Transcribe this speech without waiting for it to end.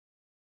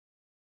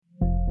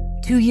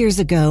2 years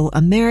ago,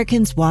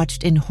 Americans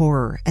watched in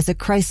horror as a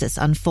crisis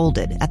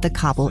unfolded at the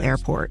Kabul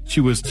airport.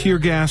 She was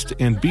tear-gassed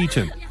and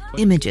beaten.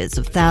 Images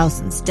of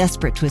thousands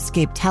desperate to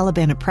escape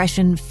Taliban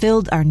oppression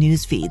filled our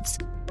news feeds.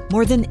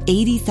 More than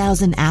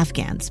 80,000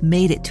 Afghans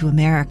made it to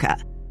America.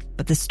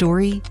 But the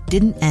story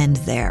didn't end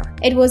there.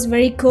 It was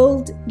very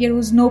cold. There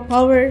was no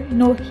power,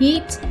 no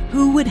heat.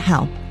 Who would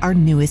help our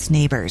newest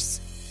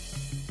neighbors?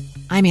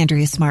 I'm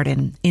Andrea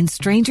Smartin. In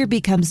Stranger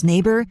Becomes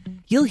Neighbor,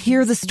 you'll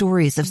hear the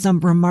stories of some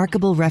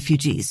remarkable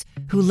refugees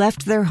who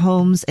left their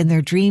homes and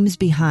their dreams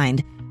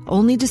behind,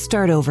 only to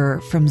start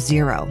over from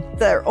zero.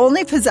 Their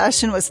only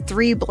possession was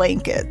 3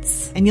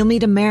 blankets. And you'll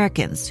meet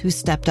Americans who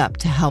stepped up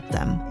to help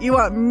them. You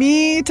want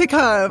me to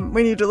come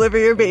when you deliver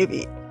your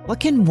baby. What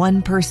can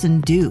one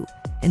person do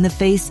in the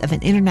face of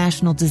an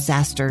international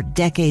disaster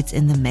decades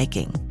in the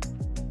making?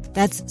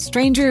 That's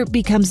Stranger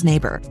Becomes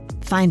Neighbor.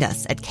 Find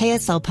us at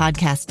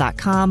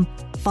kslpodcast.com.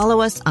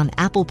 Follow us on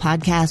Apple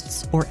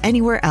Podcasts or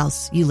anywhere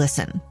else you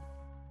listen.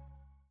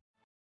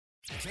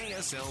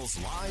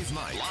 KSL's Live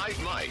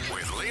Mike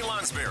with Lee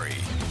Lonsberry.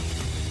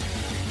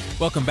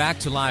 Welcome back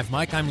to Live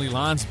Mike. I'm Lee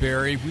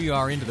Lonsberry. We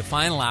are into the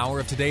final hour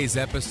of today's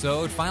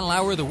episode, final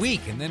hour of the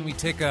week, and then we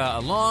take a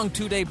long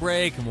 2-day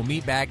break, and we'll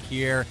meet back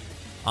here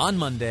on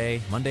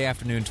Monday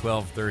afternoon,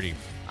 12:30.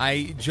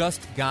 I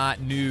just got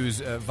news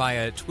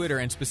via Twitter,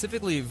 and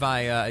specifically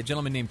via a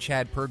gentleman named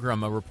Chad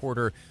Pergram, a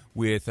reporter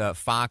with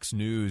Fox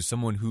News,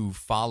 someone who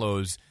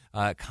follows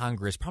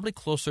Congress probably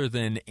closer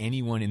than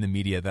anyone in the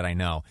media that I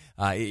know.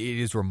 It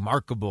is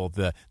remarkable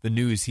the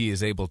news he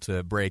is able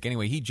to break.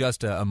 Anyway, he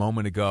just a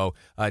moment ago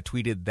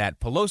tweeted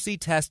that Pelosi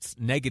tests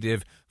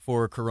negative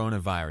for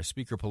coronavirus.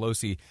 Speaker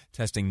Pelosi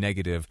testing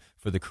negative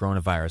for the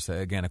coronavirus,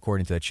 again,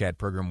 according to Chad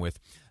Pergram with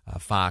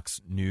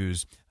Fox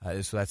News.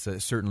 So that's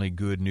certainly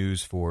good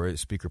news for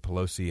Speaker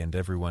Pelosi and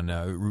everyone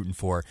rooting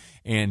for.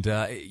 And,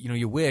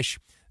 you wish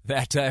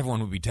that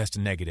everyone would be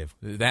tested negative.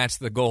 That's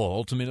the goal.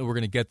 Ultimately, we're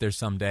going to get there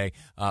someday.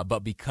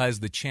 But because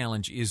the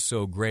challenge is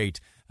so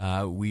great,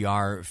 we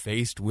are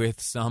faced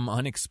with some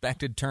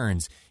unexpected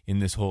turns in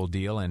this whole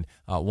deal. And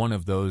one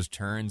of those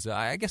turns,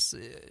 I guess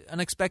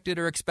unexpected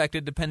or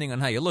expected, depending on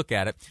how you look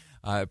at it,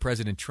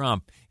 President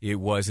Trump, it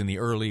was in the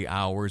early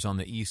hours on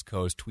the East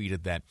Coast,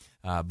 tweeted that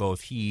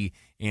both he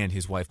and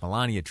his wife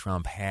Melania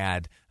Trump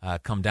had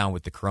come down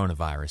with the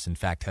coronavirus, in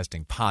fact,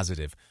 testing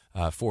positive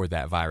for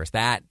that virus.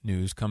 That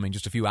news coming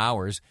just a few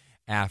hours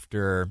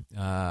after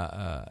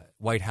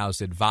White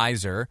House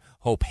advisor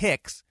Hope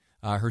Hicks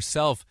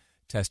herself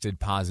tested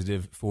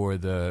positive for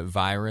the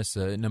virus.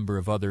 A number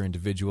of other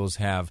individuals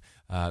have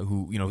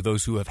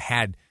those who have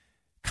had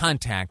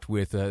contact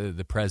with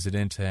the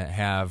president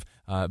have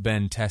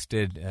been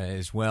tested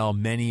as well.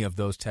 Many of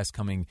those tests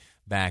coming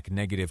back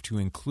negative, to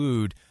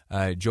include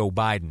Joe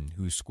Biden,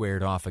 who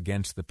squared off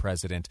against the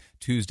president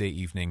Tuesday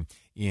evening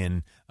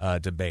in a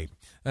debate.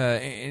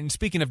 And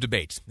speaking of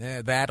debates,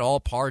 that all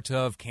part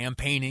of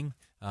campaigning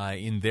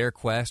in their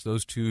quest,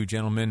 those two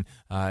gentlemen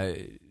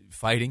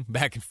fighting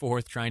back and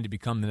forth, trying to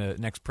become the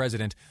next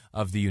president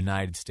of the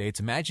United States.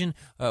 Imagine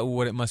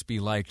what it must be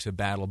like to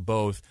battle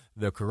both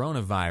the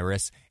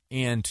coronavirus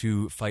and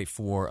to fight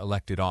for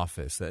elected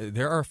office.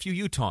 There are a few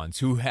Utahns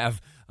who have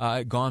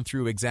gone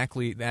through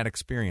exactly that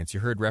experience.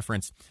 You heard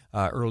reference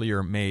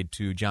earlier made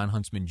to John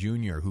Huntsman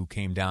Jr., who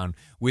came down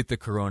with the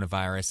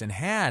coronavirus and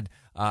had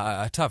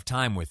a tough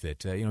time with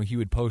it. He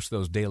would post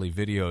those daily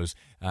videos,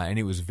 and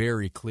it was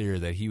very clear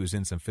that he was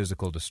in some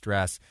physical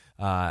distress.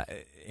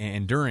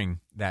 And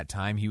during that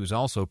time, he was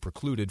also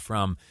precluded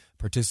from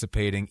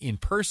participating in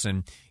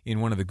person in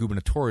one of the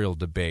gubernatorial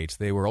debates.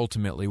 They were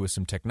ultimately, with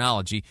some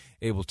technology,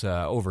 able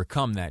to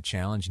overcome that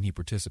challenge, and he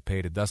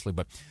participated thusly.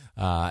 But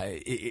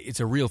it's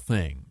a real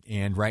thing.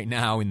 And right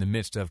now, in the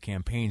midst of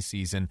campaign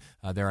season,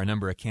 there are a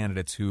number of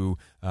candidates who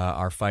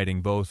are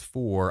fighting both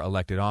for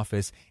elected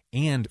office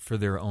and for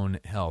their own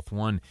health.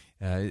 One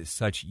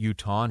such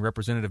Utah,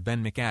 Representative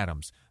Ben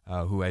McAdams,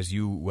 who, as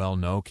you well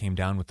know, came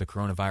down with the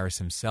coronavirus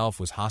himself,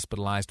 was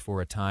hospitalized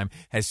for a time,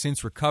 has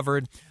since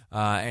recovered.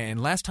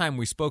 And last time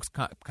we spoke,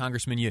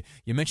 Congressman, you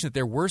mentioned that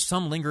there were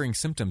some lingering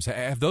symptoms.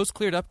 Have those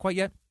cleared up quite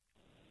yet?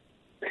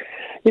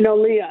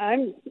 Lee,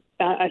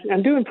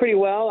 I'm doing pretty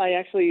well. I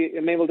actually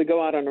am able to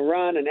go out on a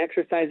run and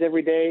exercise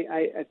every day.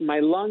 My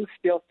lungs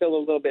still feel a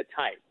little bit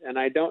tight, and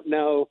I don't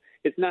know.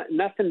 It's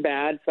nothing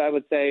bad, so I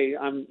would say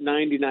I'm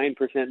 99%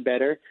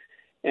 better.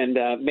 And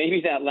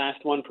maybe that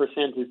last 1%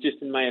 is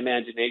just in my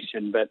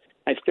imagination, but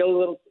I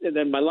feel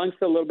my lungs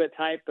feel a little bit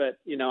tight, but,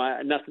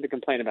 nothing to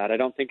complain about. I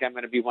don't think I'm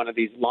going to be one of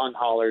these long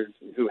haulers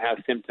who have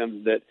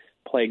symptoms that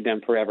plague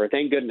them forever.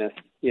 Thank goodness,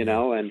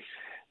 and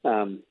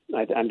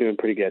I'm doing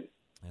pretty good.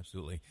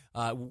 Absolutely.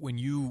 When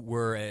you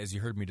were, as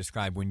you heard me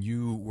describe, when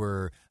you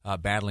were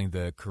battling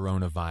the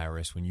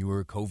coronavirus, when you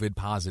were COVID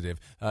positive,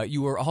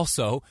 you were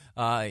also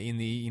in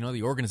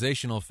the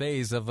organizational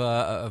phase of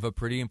a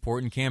pretty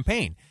important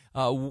campaign.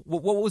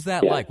 What was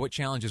that like? What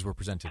challenges were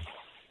presented?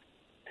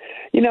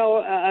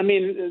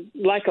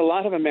 Like a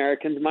lot of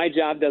Americans, my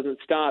job doesn't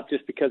stop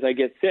just because I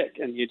get sick,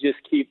 and you just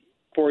keep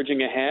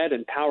forging ahead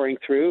and powering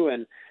through.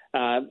 And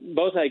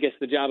both, I guess,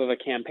 the job of a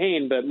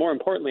campaign, but more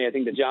importantly, I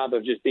think the job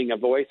of just being a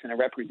voice and a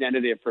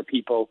representative for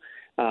people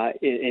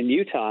in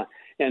Utah.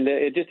 And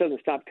it just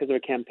doesn't stop because of a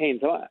campaign.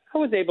 So I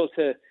was able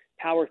to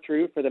power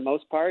through for the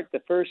most part.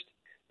 The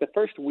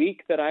first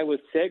week that I was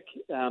sick,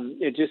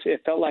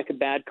 it felt like a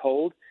bad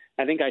cold.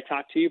 I think I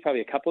talked to you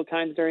probably a couple of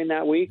times during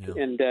that week,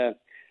 and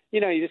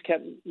you just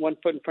kept one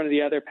foot in front of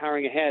the other,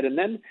 powering ahead. And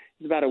then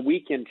about a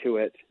week into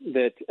it,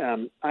 that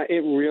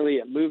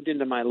it moved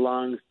into my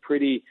lungs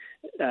pretty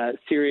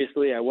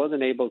seriously. I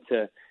wasn't able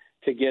to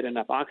get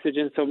enough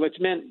oxygen, so which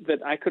meant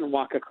that I couldn't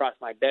walk across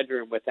my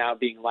bedroom without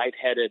being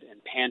lightheaded and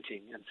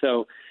panting. And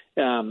so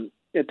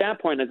at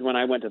that point is when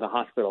I went to the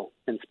hospital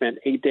and spent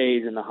 8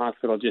 days in the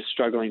hospital just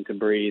struggling to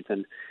breathe.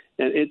 And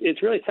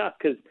it's really tough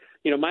because,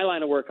 my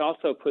line of work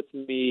also puts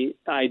me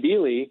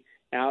ideally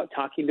out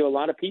talking to a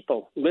lot of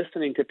people,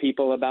 listening to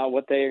people about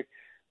what they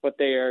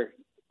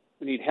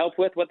need help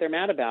with, what they're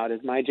mad about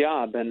is my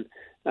job. And,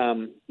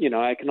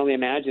 I can only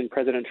imagine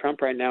President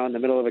Trump right now in the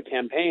middle of a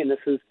campaign. This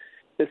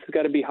has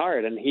got to be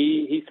hard. And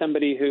he's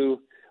somebody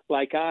who,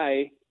 like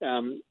I,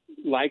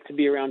 like to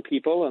be around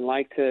people and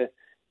like to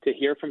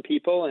hear from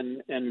people.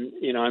 And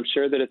I'm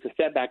sure that it's a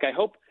setback.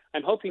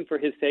 I'm hoping for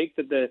his sake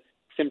that the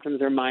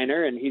symptoms are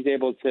minor and he's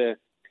able to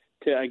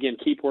again,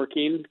 keep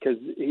working because,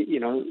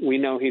 we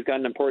know he's got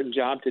an important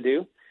job to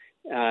do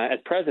as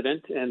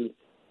president, and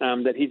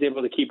that he's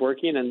able to keep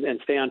working and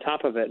stay on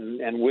top of it,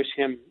 and wish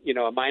him,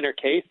 a minor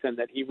case and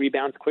that he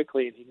rebounds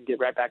quickly and he can get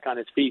right back on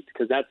his feet,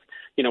 because that's,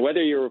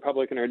 whether you're a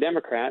Republican or a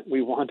Democrat,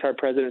 we want our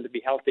president to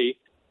be healthy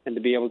and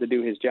to be able to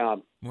do his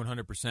job.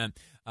 100%.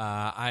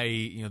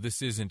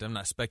 I'm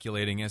not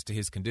speculating as to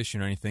his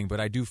condition or anything, but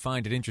I do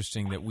find it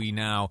interesting that we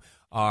now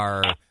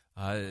are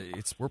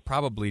we're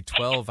probably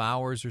 12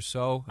 hours or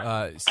so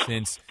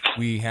since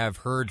we have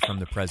heard from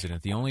the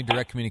president. The only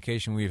direct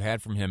communication we've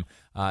had from him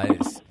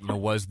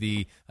was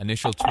the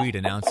initial tweet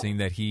announcing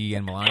that he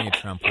and Melania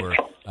Trump were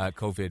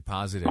COVID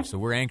positive. So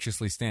we're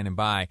anxiously standing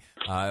by,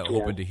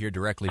 hoping to hear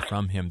directly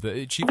from him.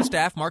 The Chief of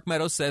Staff, Mark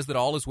Meadows, says that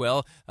all is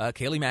well.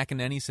 Kayleigh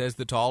McEnany says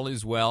that all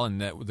is well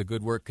and that the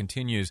good work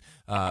continues.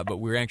 But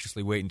we're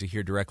anxiously waiting to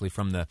hear directly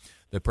from the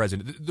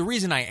president. The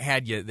reason I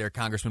had you there,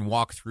 Congressman,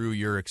 walk through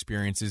your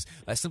experiences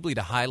simply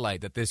to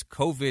highlight that this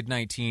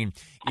COVID-19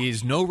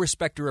 is no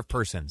respecter of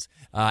persons,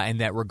 and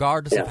that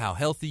regardless of how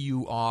healthy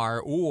you are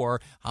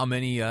or how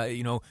many,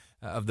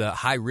 of the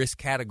high-risk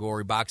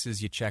category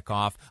boxes you check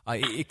off,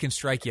 it can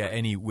strike you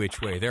any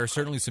which way. There are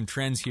certainly some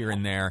trends here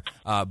and there,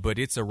 but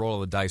it's a roll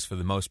of the dice for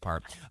the most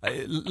part.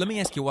 Let me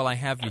ask you, while I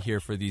have you here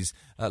for these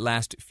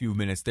last few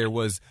minutes, there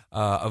was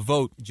a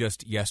vote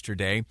just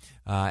yesterday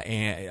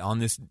on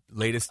this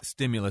latest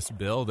stimulus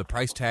bill, the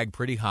price tag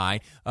pretty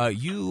high.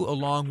 You,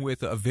 along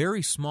with a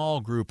very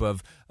small group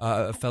of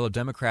fellow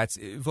Democrats,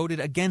 voted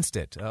against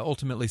it,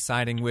 ultimately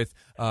siding with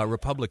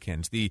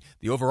Republicans. The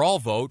overall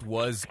vote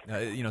was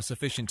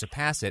sufficient to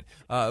pass it.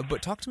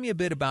 But talk to me a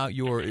bit about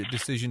your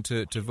decision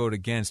to vote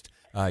against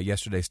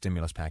yesterday's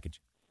stimulus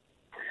package.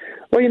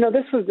 Well,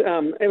 this was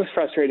it was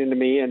frustrating to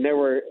me, and there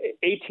were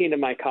 18 of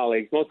my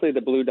colleagues, mostly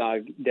the Blue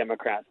Dog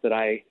Democrats that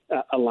I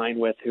align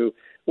with, who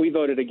we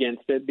voted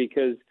against it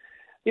because,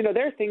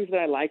 there are things that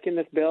I like in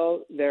this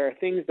bill. There are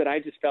things that I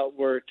just felt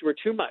were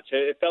too much.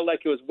 It felt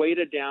like it was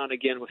weighted down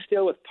again,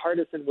 with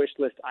partisan wish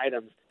list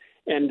items.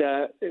 And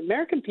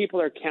American people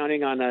are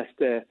counting on us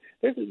to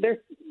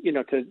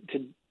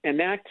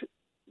enact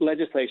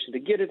legislation, to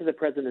get it to the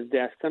president's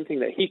desk, something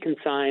that he can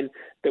sign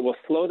that will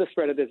slow the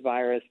spread of this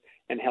virus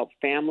and help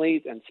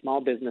families and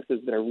small businesses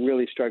that are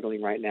really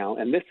struggling right now.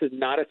 And this is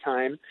not a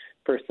time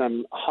for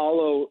some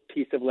hollow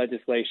piece of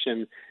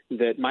legislation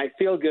that might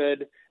feel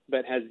good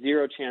but has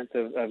zero chance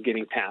of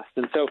getting passed.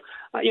 And so,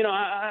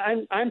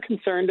 I'm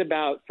concerned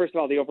about, first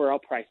of all, the overall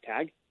price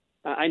tag.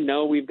 I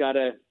know we're going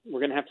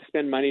to have to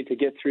spend money to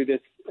get through this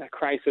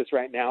crisis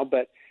right now,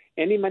 but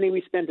any money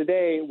we spend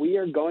today, we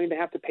are going to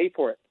have to pay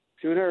for it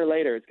sooner or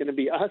later. It's going to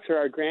be us or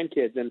our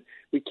grandkids, and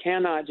we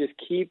cannot just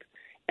keep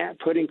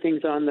putting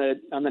things on the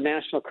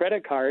national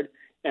credit card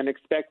and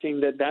expecting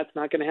that that's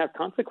not going to have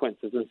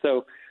consequences. And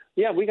so,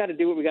 we got to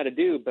do what we got to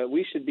do, but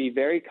we should be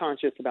very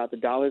conscious about the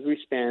dollars we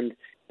spend,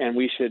 and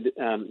we should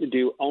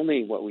do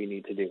only what we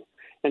need to do.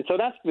 And so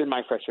that's been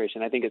my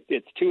frustration. I think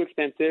it's too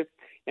expensive,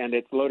 and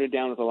it's loaded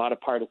down with a lot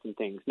of partisan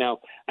things. Now,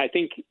 I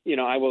think,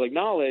 I will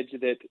acknowledge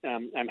that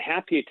I'm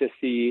happy to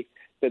see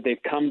that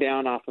they've come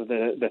down off of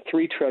the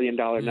 $3 trillion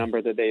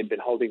number that they had been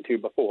holding to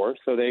before.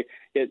 So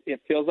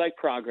it feels like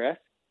progress.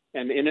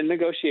 And in a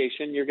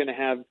negotiation, you're going to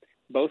have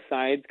both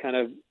sides kind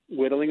of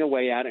whittling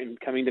away at it and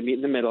coming to meet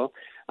in the middle.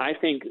 I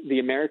think the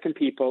American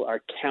people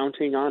are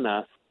counting on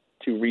us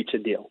to reach a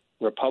deal.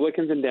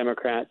 Republicans and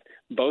Democrats,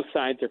 both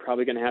sides are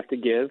probably going to have to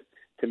give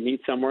to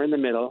meet somewhere in the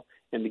middle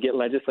and to get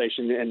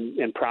legislation.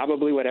 And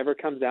probably whatever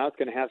comes out is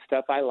going to have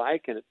stuff I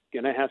like, and it's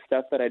going to have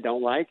stuff that I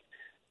don't like.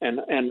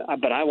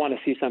 But I want to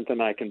see something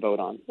that I can vote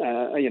on.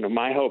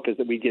 My hope is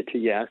that we get to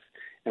yes,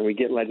 and we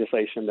get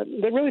legislation that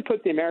really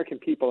puts the American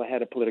people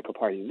ahead of political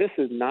parties. This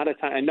is not a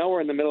time. I know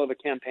we're in the middle of a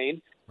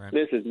campaign. Right.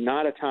 This is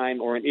not a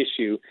time or an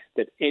issue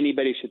that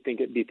anybody should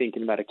be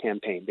thinking about a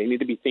campaign. They need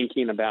to be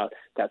thinking about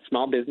that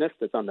small business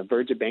that's on the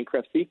verge of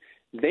bankruptcy.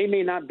 They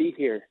may not be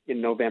here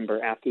in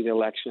November after the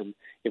election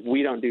if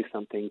we don't do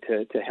something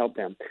to help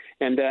them.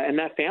 And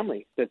that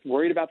family that's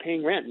worried about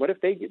paying rent. What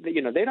if they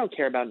don't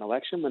care about an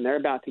election when they're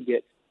about to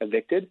get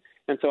evicted?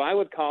 And so I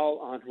would call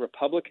on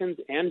Republicans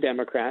and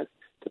Democrats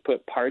to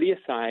put party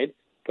aside,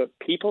 put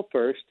people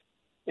first,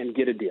 and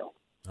get a deal.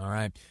 All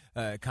right.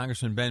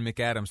 Congressman Ben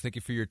McAdams, thank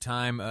you for your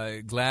time.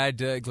 Glad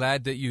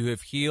that you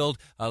have healed.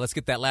 Let's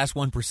get that last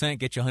 1%,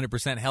 get you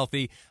 100%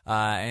 healthy,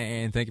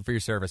 and thank you for your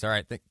service. All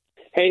right.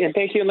 Hey, and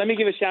thank you. And let me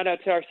give a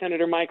shout-out to our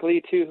Senator Mike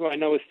Lee, too, who I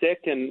know is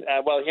sick. And,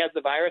 he has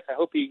the virus. I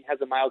hope he has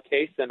a mild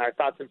case, and our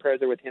thoughts and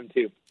prayers are with him,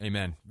 too.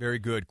 Amen. Very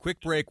good. Quick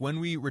break. When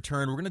we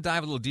return, we're going to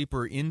dive a little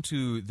deeper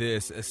into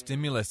this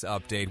stimulus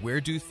update. Where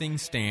do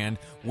things stand?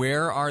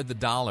 Where are the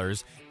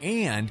dollars?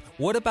 And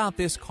what about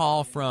this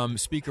call from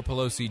Speaker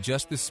Pelosi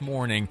just this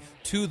morning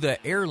to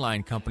the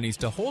airline companies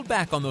to hold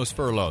back on those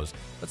furloughs?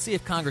 Let's see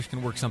if Congress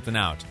can work something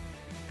out.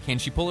 Can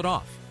she pull it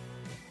off?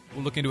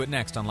 We'll look into it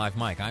next on Live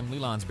Mike. I'm Lee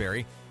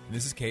Lonsberry.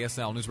 This is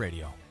KSL News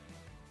Radio.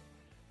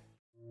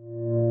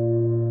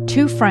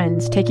 Two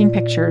friends taking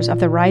pictures of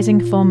the rising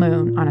full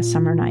moon on a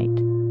summer night.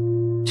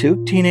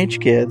 Two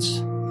teenage kids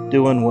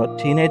doing what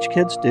teenage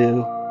kids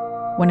do.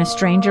 When a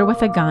stranger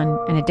with a gun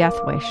and a death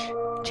wish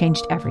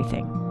changed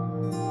everything.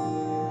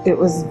 It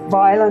was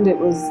violent, it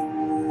was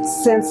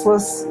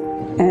senseless,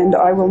 and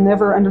I will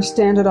never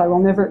understand it, I will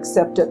never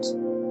accept it.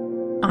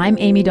 I'm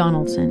Amy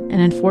Donaldson,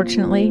 and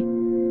unfortunately,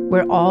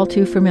 we're all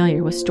too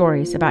familiar with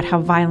stories about how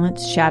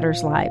violence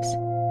shatters lives.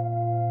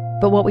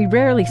 But what we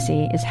rarely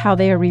see is how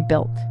they are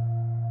rebuilt.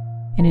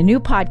 In a new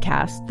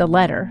podcast, The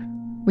Letter,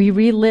 we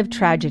relive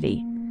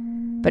tragedy,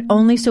 but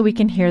only so we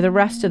can hear the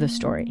rest of the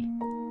story.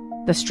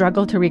 The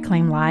struggle to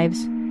reclaim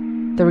lives,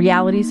 the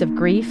realities of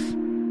grief,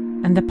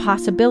 and the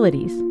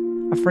possibilities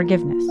of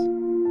forgiveness.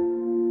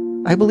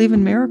 I believe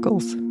in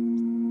miracles.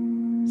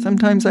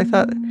 Sometimes I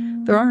thought,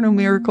 there are no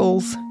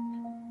miracles.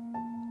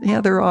 Yeah,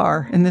 there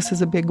are, and this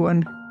is a big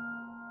one.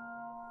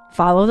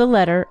 Follow The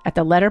Letter at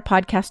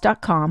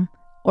theletterpodcast.com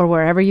or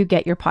wherever you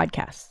get your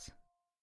podcasts.